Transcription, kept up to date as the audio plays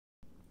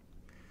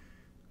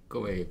各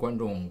位观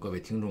众、各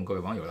位听众、各位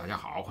网友，大家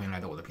好，欢迎来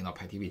到我的频道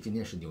派 TV。今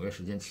天是纽约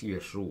时间7月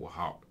15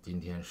号，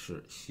今天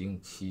是星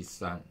期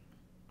三。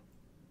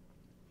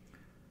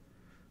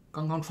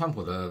刚刚川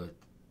普的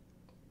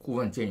顾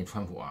问建议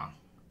川普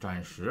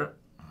暂时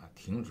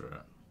停止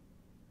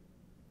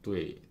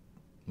对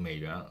美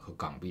元和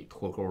港币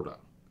脱钩的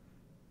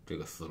这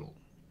个思路。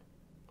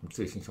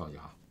最新消息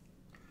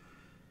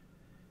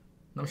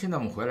那么现在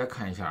我们回来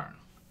看一下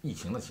疫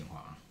情的情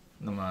况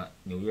那么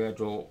纽约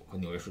州和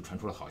纽约市传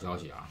出了好消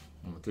息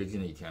那么最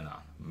近的一天呢，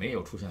没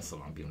有出现死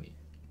亡病例。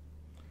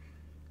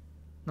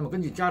那么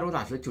根据加州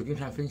大学旧金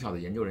山分校的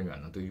研究人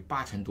员呢，对于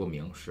8000多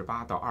名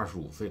18到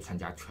25岁参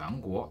加全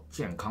国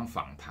健康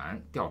访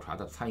谈调查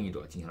的参与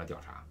者进行了调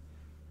查。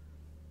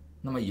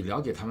那么以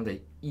了解他们在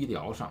医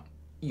疗上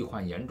易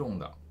患严重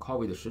的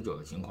COVID-19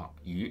 的情况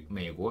与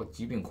美国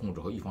疾病控制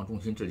和预防中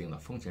心制定的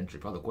风险指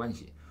标的关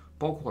系，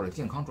包括了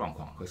健康状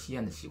况和吸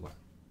烟的习惯。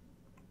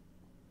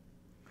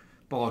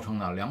报告称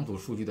呢，两组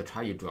数据的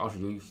差异主要是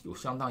由于有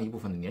相当一部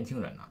分的年轻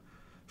人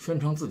宣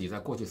称自己在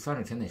过去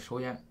30天内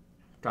抽烟，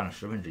占了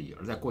1/10，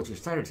而在过去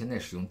30天内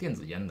使用电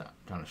子烟的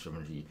占了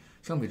1/10。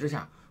相比之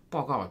下，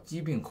报告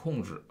疾病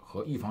控制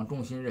和预防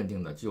中心认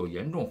定的具有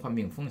严重患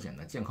病风险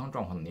的健康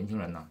状况的年轻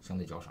人相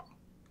对较少。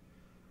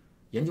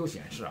研究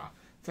显示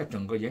在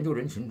整个研究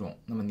人群中，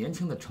那么年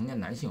轻的成年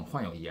男性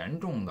患有严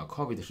重的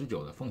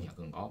COVID-19 的风险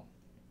更高。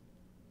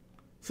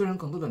虽然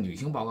更多的女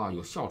性报告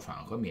有哮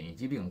喘和免疫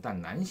疾病，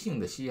但男性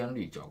的吸烟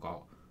率较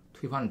高，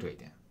推翻了这一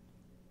点。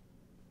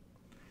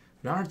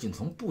然而仅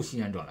从不吸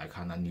烟者来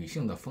看呢，女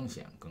性的风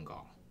险更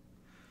高。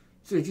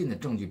最近的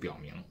证据表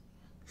明，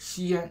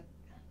吸烟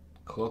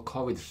和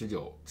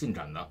COVID-19 进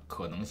展的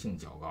可能性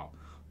较高，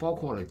包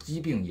括了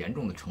疾病严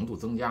重的程度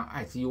增加、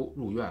ICU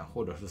入院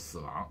或者是死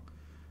亡。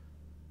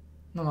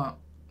那么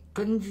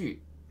根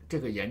据这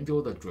个研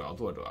究的主要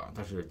作者，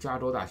他是加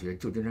州大学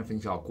旧金山分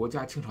校国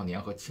家青少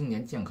年和青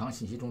年健康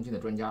信息中心的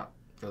专家，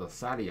叫做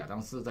萨利亚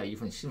当斯，在一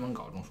份新闻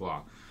稿中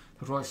说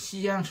他说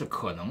吸烟是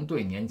可能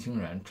对年轻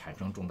人产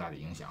生重大的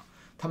影响，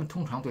他们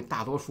通常对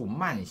大多数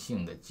慢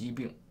性的疾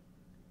病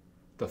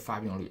的发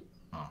病率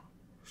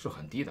是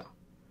很低的。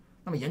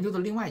那么研究的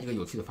另外一个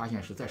有趣的发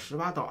现是在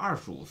18到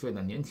25岁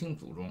的年轻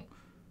组中，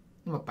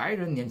那么白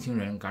人年轻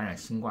人感染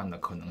新冠的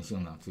可能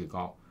性呢最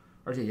高。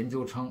而且研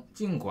究称，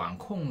尽管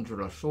控制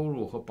了收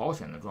入和保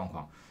险的状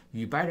况，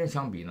与白人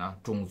相比呢，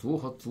种族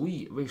和族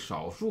裔为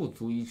少数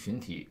族裔群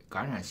体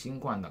感染新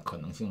冠的可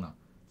能性呢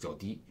较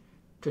低，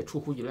这出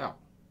乎意料。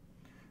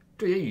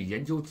这也与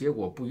研究结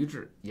果不一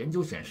致。研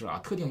究显示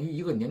特定于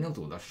一个年龄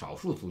组的少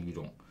数族裔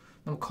中，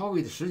那么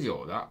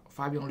COVID-19 的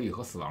发病率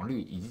和死亡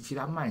率以及其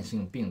他慢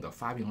性病的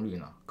发病率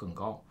呢更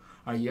高。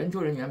而研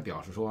究人员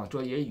表示说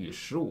这也与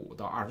15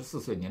到24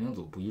岁年龄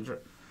组不一致。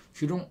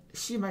其中，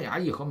西班牙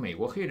裔和美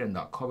国黑人的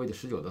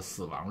COVID-19 的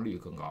死亡率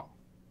更高。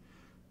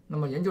那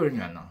么研究人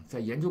员呢，在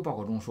研究报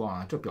告中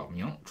说这表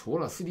明除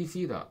了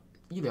CDC 的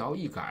医疗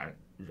易感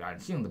染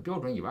性的标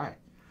准以外，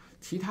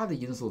其他的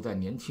因素在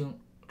年轻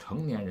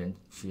成年人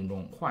群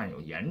中患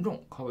有严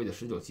重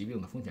COVID-19 疾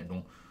病的风险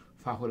中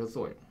发挥了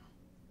作用。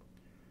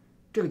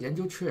这个研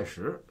究确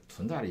实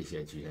存在了一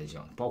些局限性，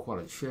包括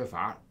了缺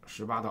乏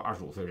18到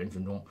25岁人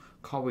群中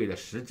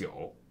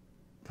COVID-19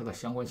 它的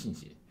相关信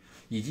息。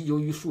以及由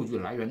于数据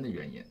来源的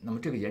原因，那么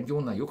这个研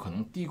究呢，有可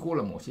能低估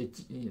了某些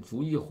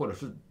族裔或者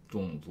是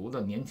种族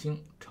的年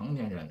轻成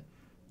年人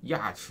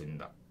亚群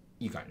的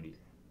易感率。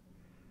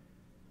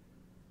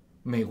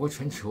美国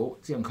全球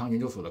健康研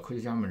究所的科学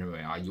家们认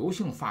为油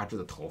性发质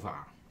的头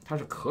发它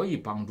是可以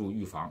帮助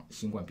预防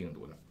新冠病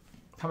毒的。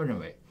他们认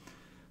为，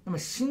那么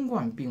新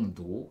冠病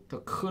毒的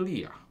颗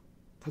粒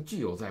它具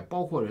有在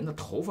包括人的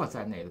头发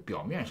在内的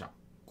表面上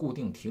固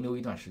定停留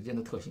一段时间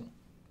的特性。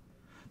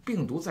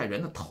病毒在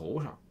人的头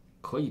上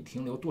可以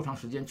停留多长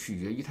时间，取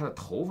决于它的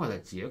头发的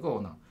结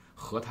构呢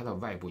和它的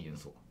外部因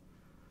素。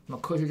那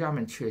么科学家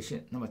们确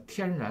信，那么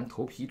天然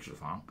头皮脂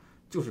肪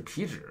就是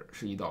皮脂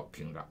是一道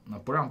屏障，那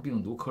不让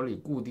病毒颗粒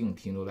固定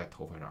停留在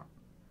头发上，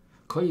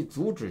可以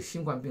阻止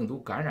新冠病毒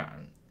感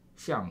染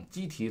向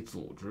机体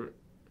组织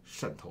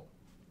渗透。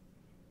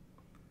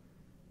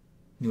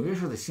纽约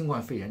市的新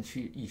冠肺炎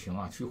疫情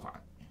趋缓，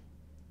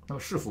那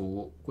么是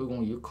否归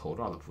功于口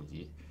罩的普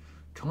及？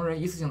成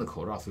人一次性的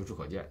口罩随处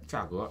可见，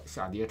价格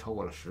下跌超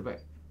过了10倍，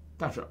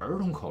但是儿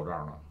童口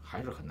罩呢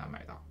还是很难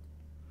买到。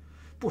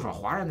不少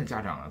华人的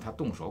家长呢，他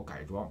动手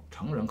改装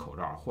成人口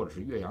罩或者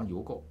是越洋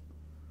邮购。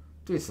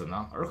对此呢，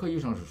儿科医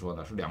生是说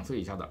的是2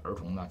岁以下的儿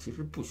童呢其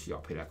实不需要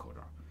佩戴口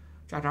罩，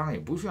家长也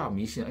不需要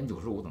迷信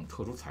N95 等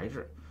特殊材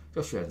质，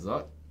要选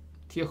择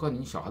贴合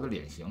你小孩的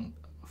脸型、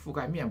覆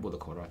盖面部的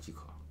口罩即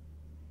可。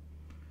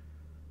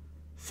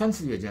3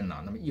次月间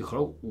呢，那么一盒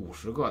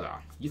50个的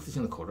一次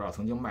性的口罩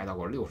曾经卖到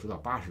过60到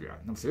80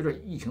元。那么随着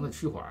疫情的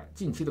趋缓，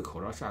近期的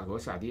口罩价格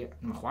下跌。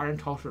那么华人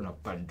超市呢，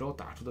本周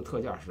打出的特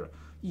价是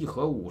一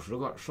盒50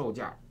个，售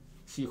价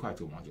7块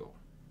9毛9。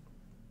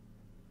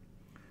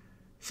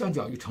相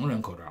较于成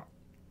人口罩，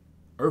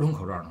儿童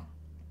口罩呢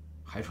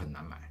还是很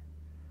难买。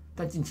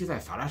但近期在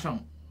法拉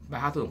盛、曼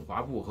哈顿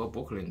华埠和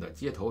伯克林的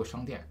街头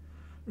商店，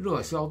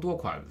热销多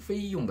款非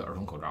医用的儿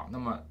童口罩。那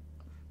么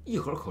一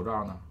盒口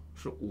罩呢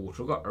是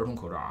50个儿童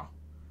口罩啊。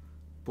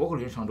伯克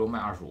林上周卖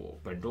25，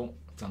本周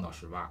降到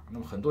18。那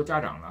么很多家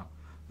长呢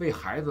为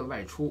孩子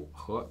外出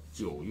和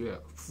9月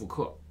复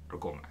课而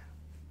购买。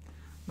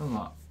那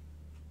么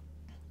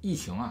疫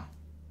情啊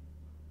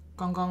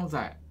刚刚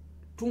在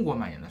中国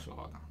蔓延的时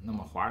候呢，那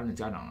么华人的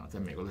家长呢，在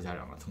美国的家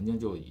长呢，曾经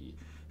就以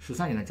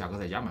13元的价格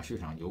在亚马逊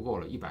上邮购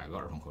了100个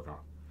儿童口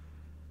罩。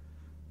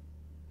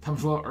他们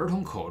说儿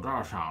童口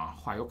罩上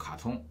画有卡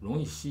通，容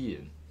易吸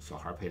引小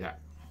孩佩戴。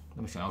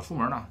那么想要出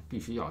门呢，必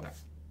须要戴。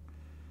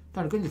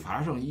但是根据法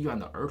拉盛医院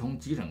的儿童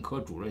急诊科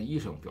主任医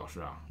生表示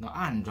啊，那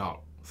按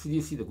照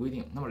CDC 的规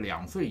定，那么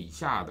2岁以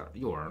下的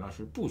幼儿呢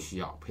是不需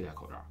要佩戴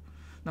口罩。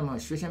那么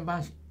学前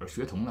班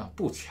学童呢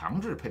不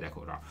强制佩戴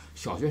口罩，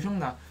小学生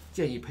呢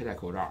建议佩戴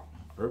口罩，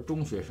而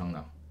中学生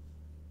呢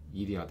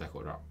一定要戴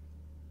口罩。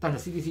但是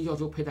CDC 要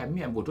求佩戴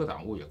面部遮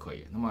挡物也可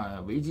以，那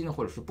么围巾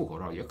或者是布口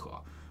罩也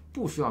可，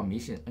不需要迷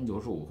信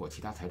N95 或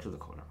其他材质的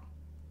口罩。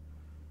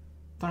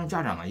当然，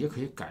家长呢也可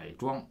以改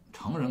装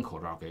成人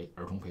口罩给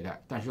儿童佩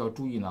戴，但是要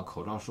注意呢，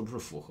口罩是不是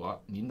符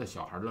合您的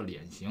小孩的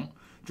脸型。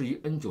至于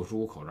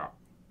N95 口罩，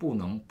不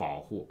能保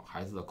护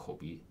孩子的口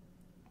鼻。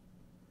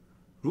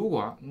如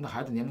果您的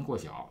孩子年龄过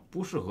小，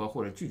不适合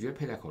或者拒绝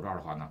佩戴口罩的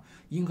话呢，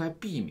应该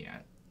避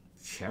免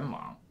前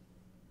往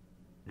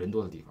人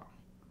多的地方。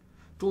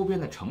周边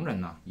的成人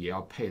呢也要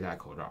佩戴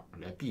口罩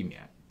来避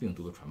免病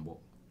毒的传播。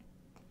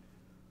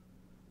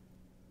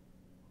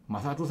马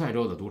萨诸塞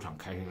州的赌场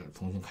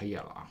重新开业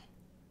了啊。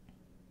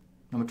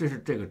那么这是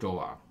这个州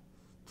啊，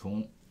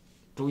从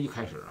周一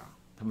开始啊，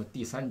他们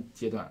第3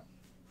阶段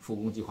复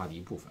工计划的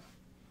一部分。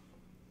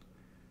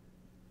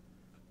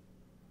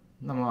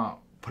那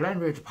么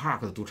Plainridge Park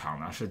的赌场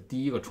呢是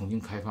第一个重新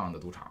开放的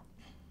赌场。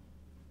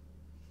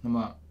那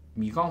么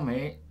米高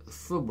梅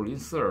斯普林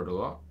斯尔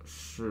德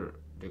是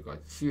这个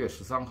7月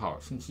13号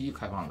星期一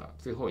开放的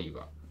最后一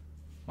个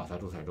马萨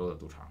诸塞州的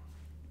赌场。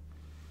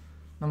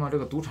那么这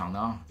个赌场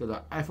呢，叫做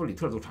埃弗里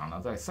特赌场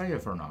呢，在3月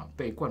份呢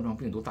被冠状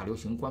病毒大流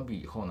行关闭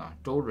以后呢，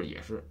周日也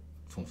是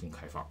重新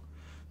开放。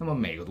那么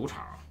每个赌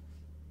场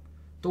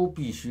都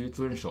必须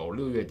遵守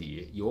6月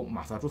底由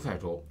马萨诸塞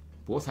州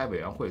博彩委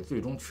员会最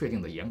终确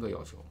定的严格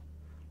要求，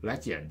来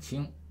减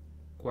轻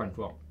冠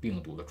状病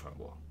毒的传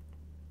播。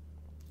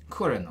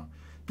客人呢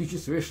必须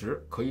随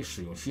时可以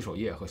使用洗手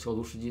液和消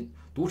毒湿巾，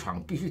赌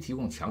场必须提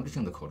供强制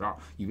性的口罩，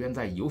以便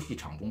在游戏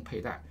场中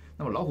佩戴。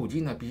那么老虎机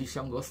呢必须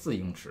相隔4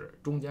英尺，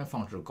中间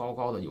放置高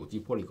高的有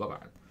机玻璃隔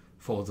板，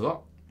否则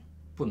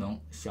不能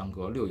相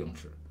隔6英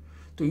尺。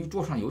对于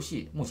桌上游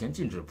戏，目前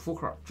禁止扑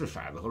克、掷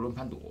骰子和轮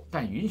盘赌，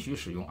但允许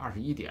使用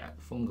21点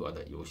风格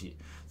的游戏，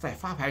在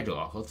发牌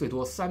者和最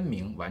多3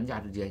名玩家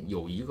之间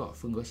有一个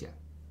分隔线。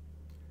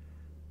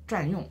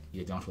占用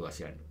也将受到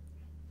限制，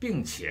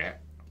并且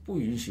不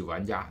允许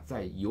玩家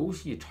在游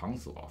戏场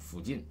所附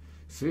近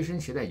随身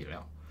携带饮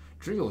料，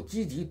只有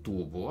积极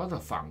赌博的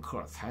访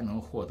客才能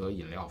获得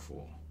饮料服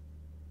务。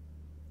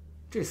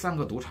这3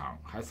个赌场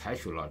还采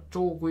取了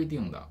州规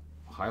定的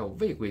还有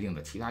未规定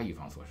的其他预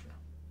防措施。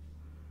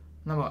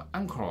那么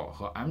Anchor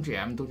和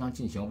MGM 都将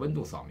进行温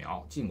度扫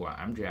描，尽管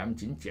MGM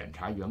仅检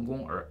查员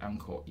工，而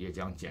Anchor 也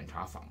将检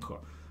查访客。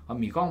而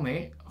米高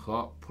梅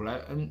和普莱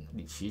恩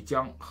里奇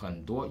将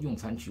很多用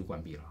餐区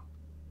关闭了。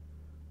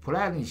普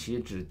莱恩里奇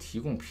只提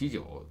供啤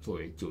酒作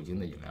为酒精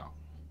的饮料。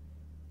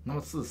那么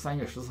自3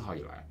月14号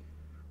以来，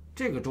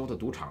这个州的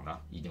赌场呢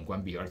已经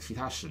关闭，而其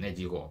他室内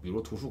机构，比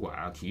如图书馆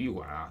啊、体育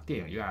馆啊、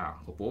电影院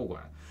啊和博物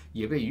馆，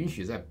也被允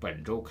许在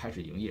本周开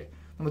始营业。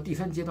那么第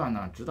3阶段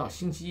呢，直到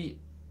星期一，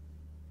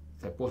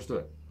在波士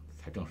顿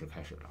才正式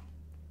开始了。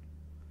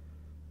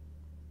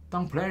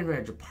当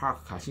Plainridge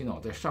Park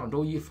Casino 在上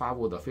周一发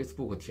布的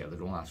Facebook 帖子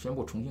中宣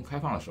布重新开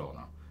放的时候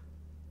呢，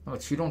那么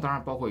其中当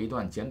然包括一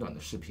段简短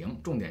的视频，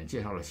重点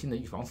介绍了新的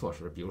预防措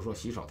施，比如说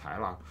洗手台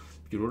啦，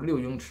比如6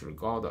英尺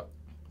高的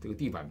这个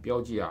地板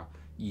标记啊，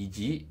以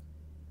及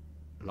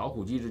老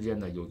虎机之间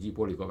的有机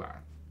玻璃隔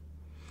板。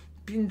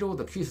宾州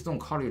的 Keystone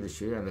College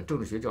学院的政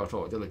治学教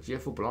授叫做杰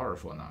夫·布劳尔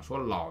说呢，说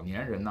老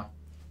年人呢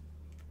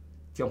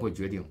将会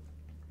决定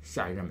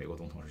下一任美国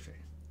总统是谁。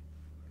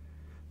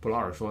布劳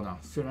尔说呢，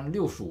虽然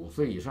65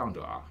岁以上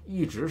者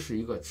一直是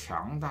一个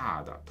强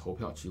大的投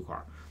票区块，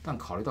但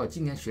考虑到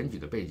今年选举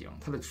的背景，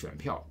他的选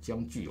票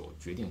将具有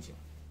决定性。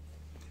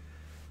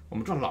我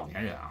们知道老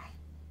年人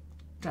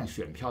占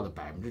选票的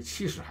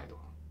70%还多，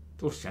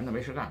都闲着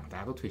没事干嘛，大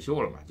家都退休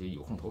了嘛，就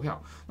有空投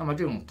票。那么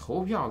这种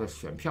投票的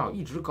选票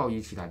一直高于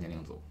其他年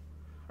龄组，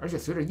而且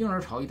随着婴儿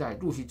潮一代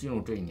陆续进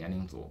入这一年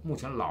龄组，目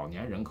前老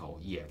年人口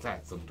也在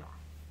增长。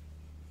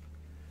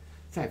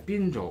在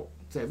宾州、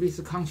在威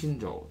斯康辛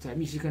州、在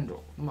密西根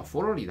州，那么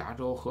佛罗里达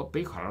州和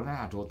北卡罗来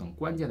纳州等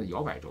关键的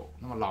摇摆州，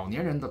那么老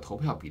年人的投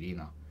票比例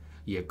呢，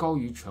也高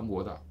于全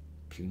国的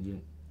平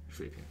均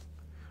水平。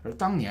而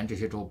当年这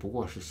些州不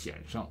过是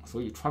险胜，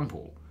所以川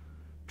普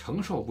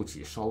承受不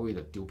起稍微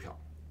的丢票。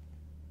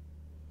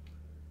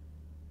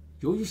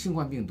由于新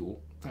冠病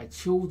毒在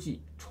秋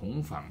季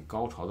重返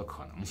高潮的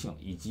可能性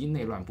以及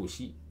内乱不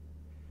息，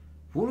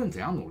无论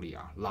怎样努力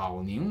啊，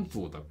老宁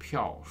组的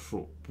票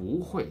数不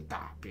会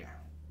大变。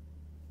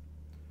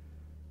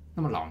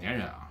那么老年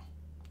人啊，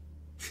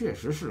确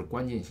实是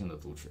关键性的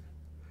族群。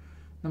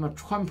那么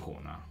川普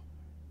呢，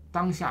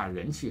当下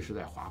人气是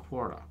在滑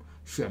坡的，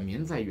选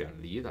民在远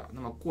离的。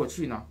那么过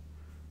去呢，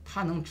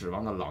他能指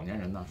望的老年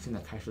人呢，现在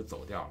开始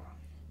走掉了。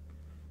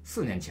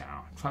4年前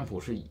啊，川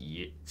普是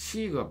以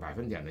7个百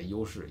分点的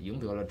优势赢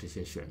得了这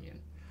些选民。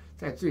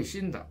在最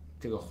新的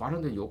这个《华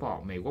盛顿邮报》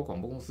美国广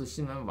播公司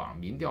新闻网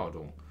民调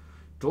中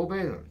，Joe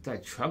Biden在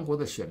全国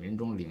的选民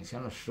中领先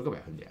了10个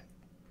百分点。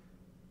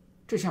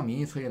这项民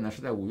意测验呢，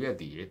是在5月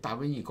底大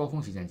瘟疫高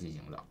峰期间进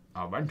行的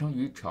啊，完成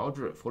于乔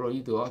治·弗洛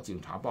伊德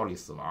警察暴力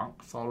死亡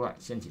骚乱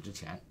掀起之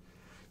前，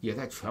也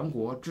在全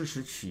国支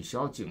持取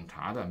消警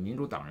察的民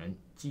主党人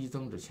激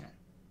增之前。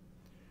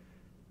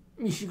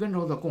密西根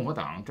州的共和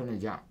党战略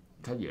家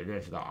他也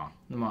认识到啊，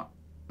那么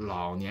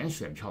老年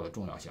选票的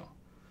重要性。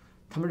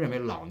他们认为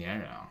老年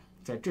人啊，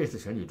在这次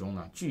选举中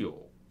呢，具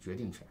有决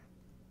定权。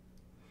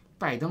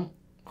拜登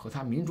和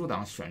他民主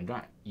党选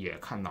战也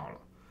看到了，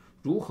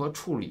如何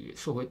处理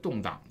社会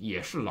动荡，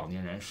也是老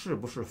年人是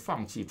不是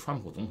放弃川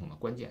普总统的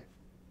关键。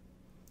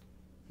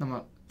那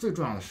么最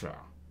重要的是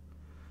啊，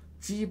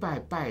击败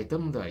拜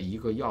登的一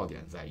个要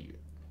点在于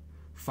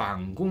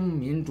反攻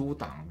民主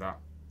党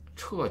的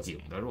撤警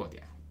的弱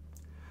点。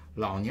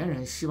老年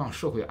人希望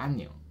社会安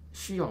宁，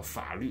需要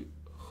法律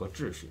和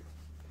秩序。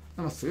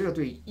那么随着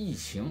对疫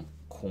情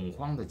恐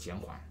慌的减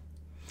缓，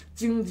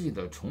经济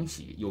的重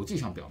启，有迹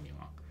象表明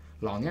啊，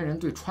老年人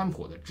对川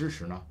普的支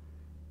持呢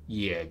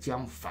也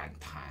将反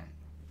弹。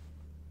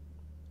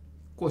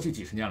过去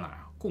几十年来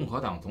啊，共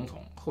和党总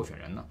统候选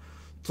人呢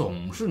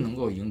总是能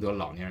够赢得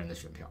老年人的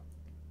选票，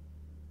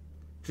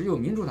只有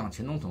民主党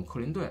前总统克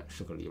林顿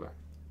是个例外。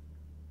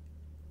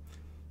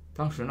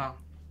当时呢，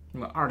那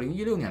么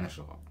2016年的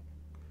时候，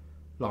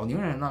老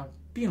年人呢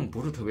并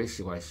不是特别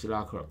喜欢希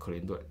拉克·克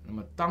林顿。那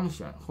么当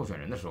选候选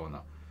人的时候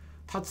呢，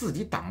他自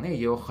己党内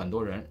也有很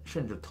多人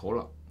甚至投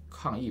了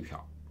抗议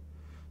票。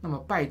那么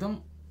拜登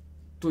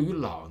对于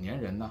老年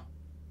人呢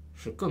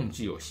是更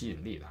具有吸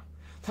引力的。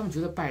他们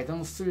觉得拜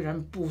登虽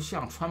然不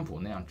像川普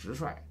那样直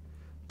率，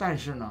但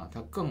是呢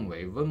他更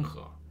为温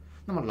和。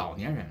那么老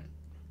年人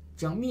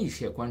将密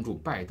切关注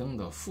拜登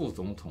的副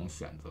总统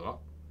选择，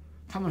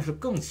他们是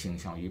更倾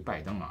向于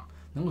拜登啊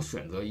能够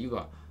选择一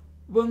个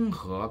温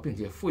和并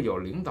且富有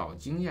领导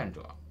经验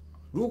者。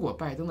如果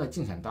拜登的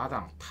竞选搭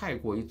档太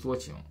过于作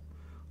情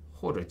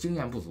或者经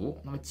验不足，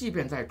那么即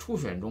便在初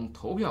选中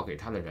投票给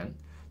他的人，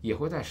也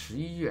会在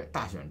11月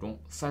大选中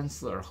三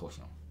思而后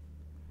行。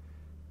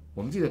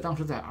我们记得当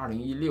时在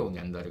2016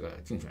年的这个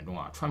竞选中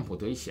啊，川普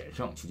得以险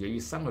胜，取决于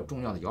3个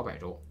重要的摇摆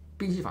州：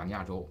宾夕法尼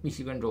亚州、密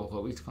西根州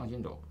和威斯康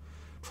辛州。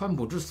川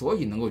普之所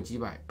以能够击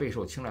败备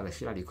受青睐的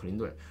希拉里·克林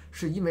顿，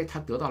是因为他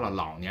得到了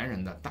老年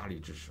人的大力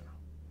支持。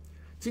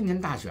今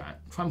年大选，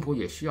川普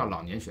也需要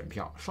老年选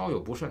票，稍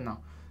有不慎呢，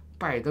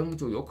拜登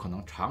就有可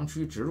能长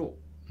驱直入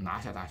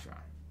拿下大选。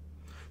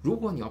如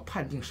果你要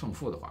判定胜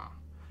负的话，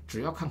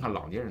只要看看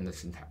老年人的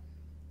心态，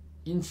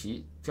因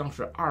其将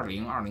是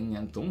2020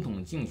年总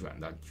统竞选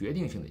的决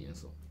定性的因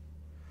素。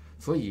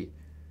所以，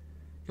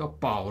要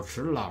保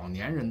持老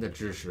年人的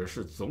支持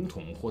是总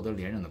统获得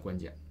连任的关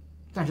键。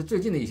但是最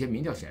近的一些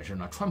民调显示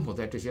呢，川普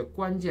在这些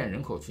关键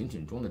人口群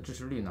体中的支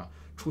持率呢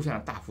出现了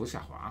大幅下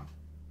滑。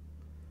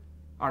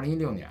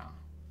2016年啊，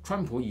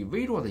川普以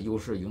微弱的优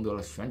势赢得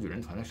了选举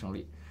人团的胜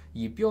利。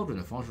以标准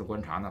的方式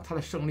观察呢，他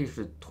的胜利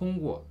是通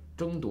过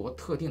争夺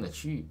特定的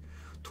区域，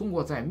通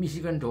过在密西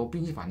根州、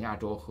宾夕法尼亚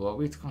州和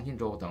威斯康辛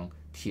州等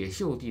铁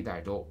锈地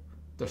带州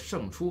的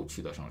胜出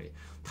取得胜利。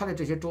他在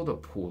这些州的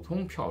普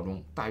通票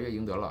中大约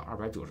赢得了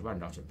290万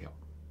张选票。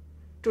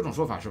这种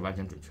说法是完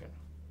全准确的，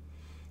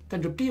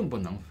但这并不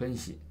能分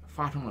析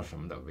发生了什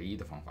么的唯一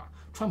的方法。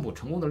川普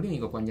成功的另一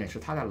个关键是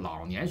他在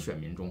老年选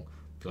民中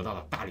得到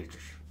了大力支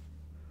持。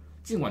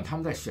尽管他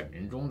们在选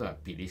民中的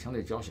比例相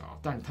对较小，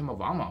但是他们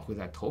往往会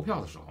在投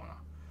票的时候呢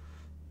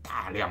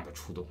大量的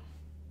出动。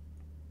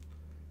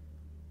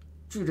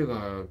据这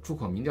个出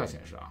口民调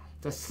显示啊，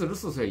在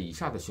44岁以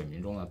下的选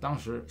民中呢，当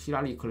时希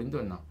拉里·克林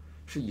顿呢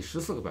是以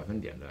14个百分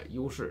点的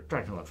优势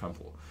战胜了川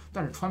普，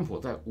但是川普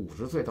在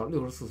50岁到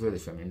64岁的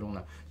选民中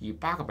呢，以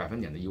8个百分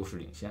点的优势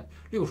领先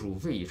，65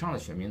岁以上的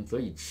选民则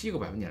以7个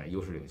百分点的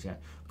优势领先。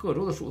各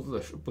州的数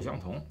字是不相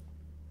同，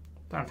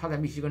但是他在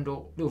密西根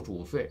州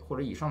65岁或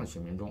者以上的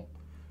选民中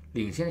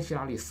领先希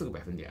拉里4个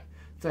百分点，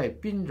在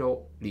宾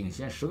州领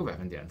先10个百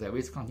分点，在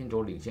威斯康辛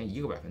州领先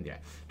1个百分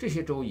点。这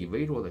些州以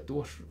微弱的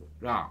多数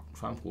让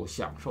川普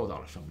享受到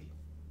了胜利。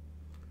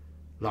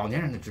老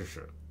年人的支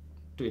持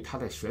对他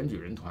的选举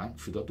人团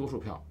取得多数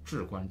票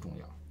至关重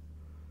要。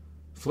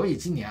所以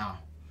今年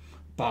啊，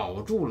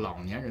保住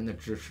老年人的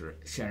支持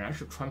显然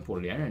是川普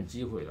连任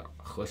机会的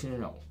核心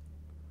任务。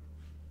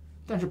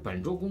但是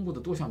本周公布的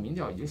多项民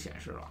调已经显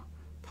示了，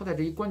他在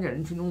这一关键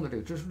人群中的这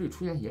个支持率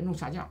出现严重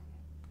下降。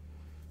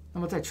那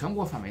么在全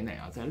国范围内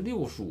啊，在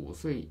65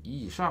岁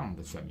以上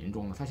的选民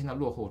中呢，他现在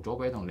落后Joe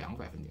Biden2个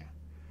百分点。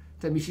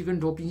在密西根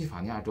州、宾夕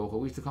法尼亚州和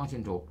威斯康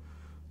辛州，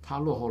他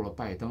落后了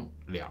拜登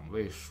2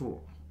位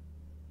数。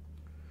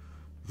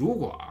如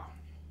果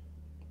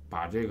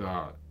把这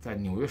个在《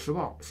纽约时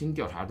报》新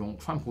调查中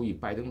川普与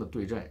拜登的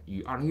对阵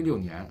与2016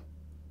年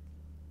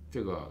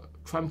这个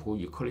川普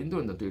与克林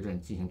顿的对阵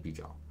进行比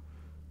较，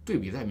对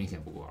比再明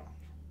显不过了。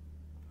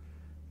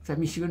在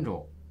密西根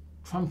州，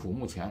川普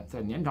目前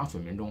在年长选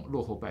民中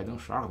落后拜登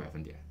12个百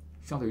分点，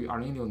相对于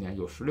2016年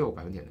有16个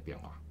百分点的变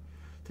化。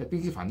在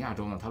宾夕法尼亚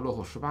州呢，他落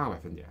后18个百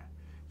分点，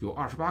有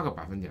28个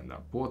百分点的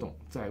波动。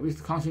在威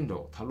斯康星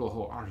州，他落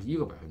后21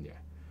个百分点，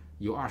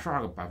有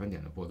22个百分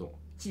点的波动。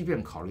即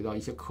便考虑到一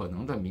些可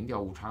能的民调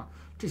误差，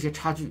这些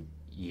差距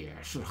也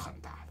是很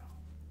大的。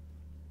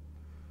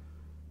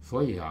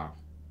所以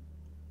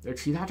而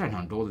其他战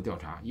场州的调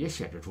查也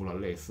显示出了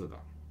类似的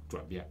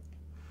转变。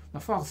那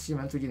Fox 新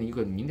闻最近的一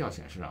个民调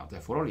显示在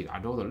佛罗里达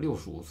州的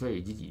65岁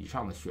以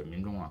上的选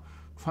民中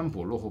川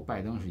普落后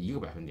拜登是1个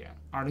百分点。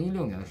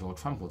2016年的时候，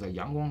川普在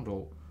阳光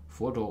州、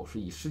佛州是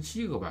以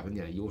17个百分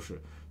点的优势，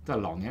在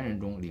老年人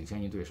中领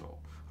先于对手。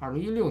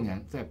2016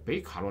年在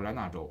北卡罗来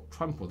纳州，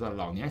川普在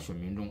老年选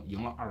民中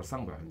赢了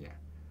23个百分点。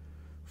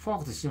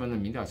Fox 新闻的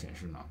民调显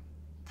示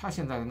他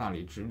现在在那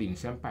里只领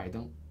先拜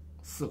登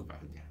4个百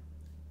分点。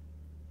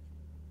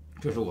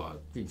这是我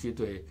近期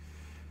对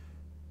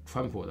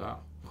川普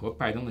的和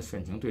拜登的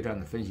选情对战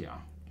的分析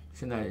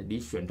现在离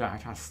选战还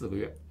差4个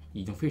月，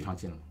已经非常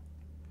近了。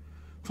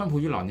川普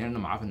与老年人的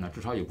麻烦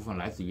至少有部分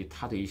来自于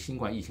他对于新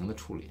冠疫情的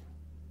处理。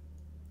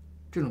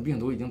这种病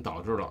毒已经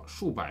导致了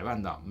数百万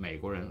的美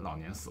国人老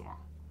年死亡。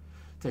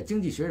在《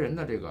经济学人》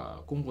的这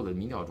个公布的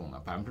民调中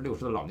60%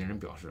的老年人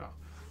表示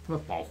他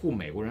们保护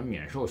美国人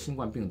免受新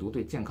冠病毒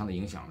对健康的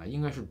影响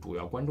应该是主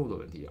要关注的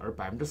问题，而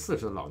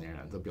40%的老年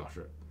人则表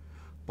示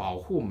保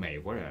护美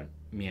国人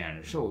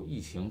免受疫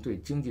情对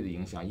经济的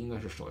影响应该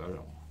是首要任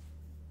务。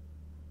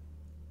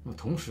那么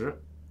同时，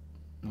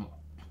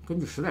根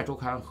据《时代周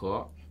刊》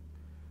和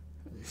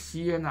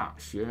西耶纳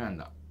学院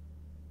的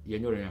研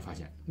究人员发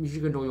现，密西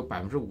根州有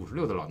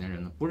56%的老年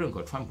人不认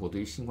可川普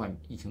对于新冠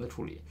疫情的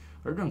处理，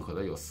而认可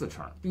的有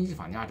40%。宾夕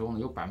法尼亚州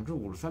有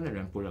53%的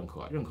人不认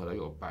可，认可的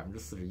有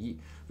41%。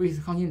威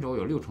斯康星州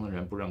有60%的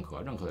人不认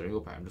可，认可的人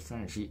有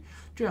37%。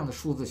这样的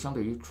数字相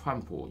对于川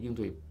普应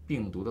对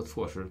病毒的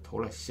措施投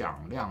了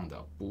响亮的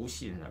不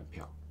信任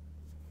票。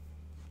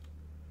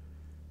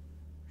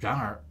然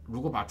而，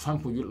如果把川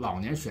普与老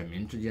年选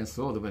民之间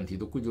所有的问题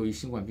都归咎于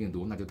新冠病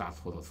毒，那就大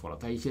错特错了。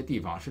在一些地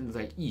方，甚至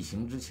在疫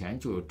情之前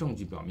就有证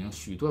据表明，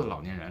许多的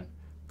老年人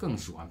更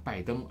喜欢拜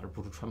登而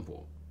不是川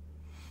普。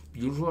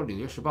比如说，《纽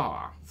约时报》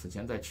此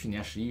前在去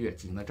年11月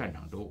进行的战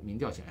场州民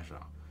调显示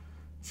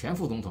前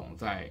副总统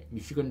在密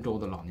西根州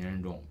的老年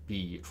人中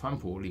比川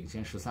普领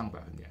先13个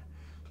百分点，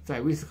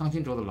在威斯康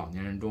星州的老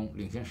年人中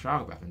领先12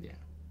个百分点。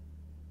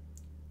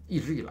一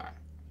直以来，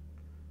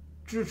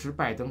支持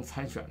拜登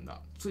参选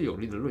的最有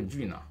力的论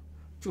据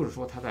就是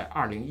说他在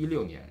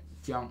2016年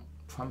将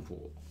川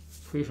普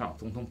推上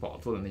总统宝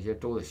座的那些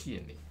州的吸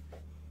引力。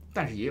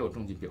但是也有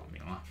证据表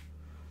明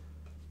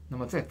那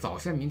么在早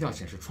先民调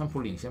显示川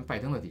普领先拜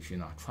登的地区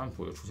川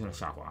普又出现了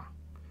下滑。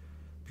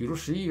比如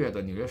11月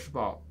的《纽约时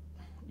报》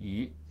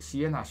与西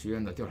耶纳学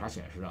院的调查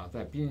显示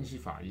在宾夕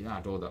法尼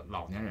亚州的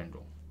老年人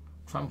中，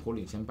川普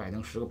领先拜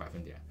登10个百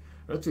分点，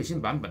而最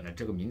新版本的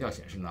这个民调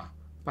显示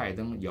拜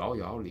登遥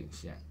遥领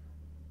先。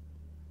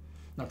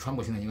那川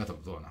普现在应该怎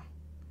么做呢？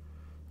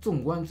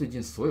纵观最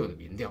近所有的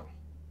民调，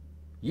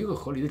一个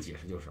合理的解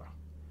释就是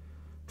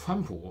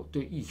川普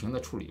对疫情的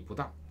处理不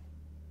当，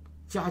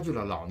加剧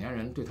了老年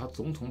人对他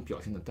总统表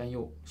现的担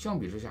忧。相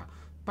比之下，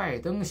拜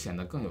登显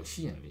得更有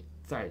吸引力。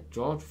在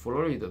George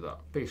Floyd 的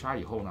被杀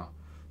以后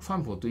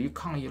川普对于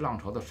抗议浪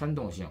潮的煽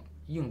动性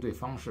应对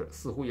方式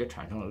似乎也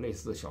产生了类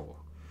似的效果。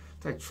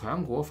在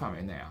全国范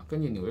围内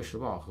根据《纽约时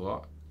报》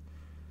和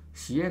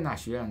西耶纳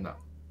学院的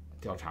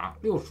调查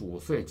，65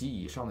岁及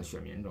以上的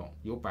选民中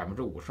有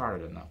52%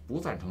的人不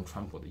赞成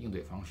川普的应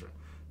对方式，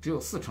只有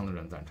40%的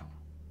人赞成。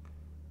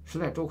时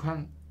代周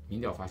刊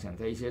民调发现，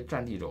在一些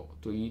战地州，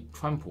对于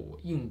川普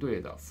应对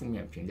的负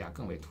面评价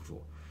更为突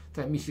出。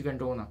在密西根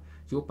州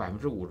有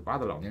58%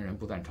的老年人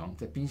不赞成；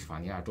在宾夕法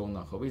尼亚州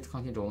和威斯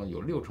康星州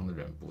有60%的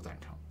人不赞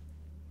成。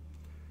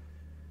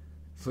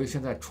所以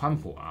现在川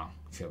普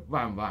且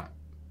万万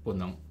不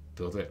能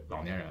得罪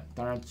老年人。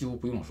当然几乎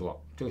不用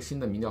说，这个新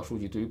的民调数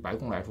据对于白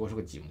宫来说是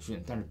个警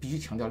讯，但是必须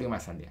强调另外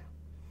3点。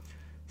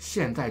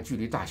现在距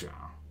离大选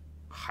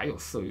还有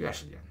4个月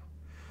时间呢。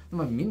那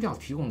么民调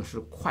提供的是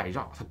快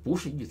照，它不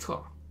是预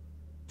测，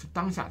是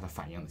当下它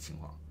反映的情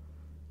况。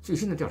最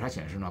新的调查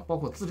显示包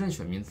括资深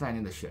选民在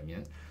内的选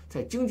民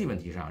在经济问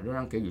题上仍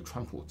然给予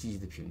川普积极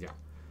的评价，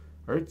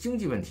而经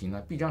济问题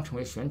必将成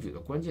为选举的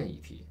关键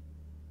议题。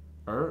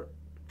而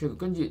这个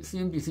根据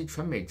CNBC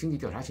全美经济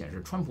调查显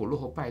示，川普落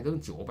后拜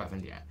登9个百分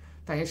点，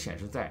但也显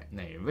示在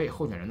哪位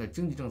候选人的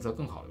经济政策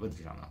更好的问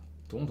题上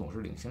总统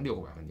是领先6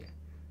个百分点。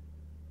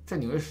在《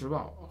纽约时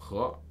报》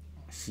和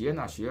西耶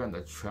纳学院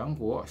的全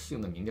国性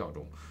的民调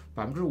中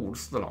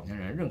，54%的老年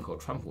人认可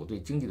川普对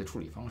经济的处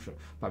理方式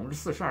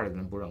，42%的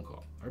人不认可，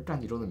而战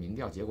地州的民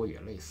调结果也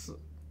类似。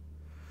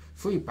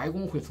所以白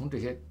宫会从这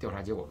些调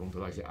查结果中得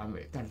到一些安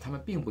慰，但是他们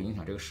并不影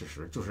响这个事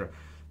实，就是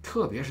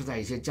特别是在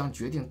一些将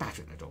决定大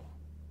选的州，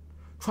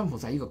川普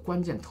在一个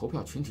关键投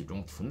票群体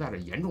中存在着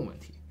严重问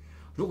题，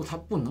如果他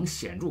不能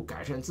显著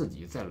改善自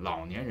己在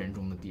老年人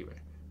中的地位，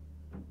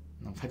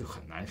那么他就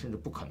很难甚至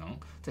不可能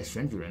在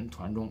选举人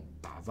团中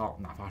打造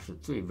哪怕是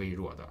最微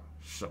弱的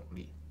胜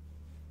利。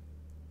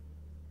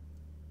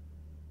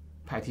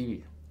派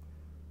TV，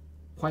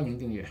 欢迎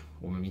订阅，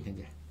我们明天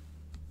见。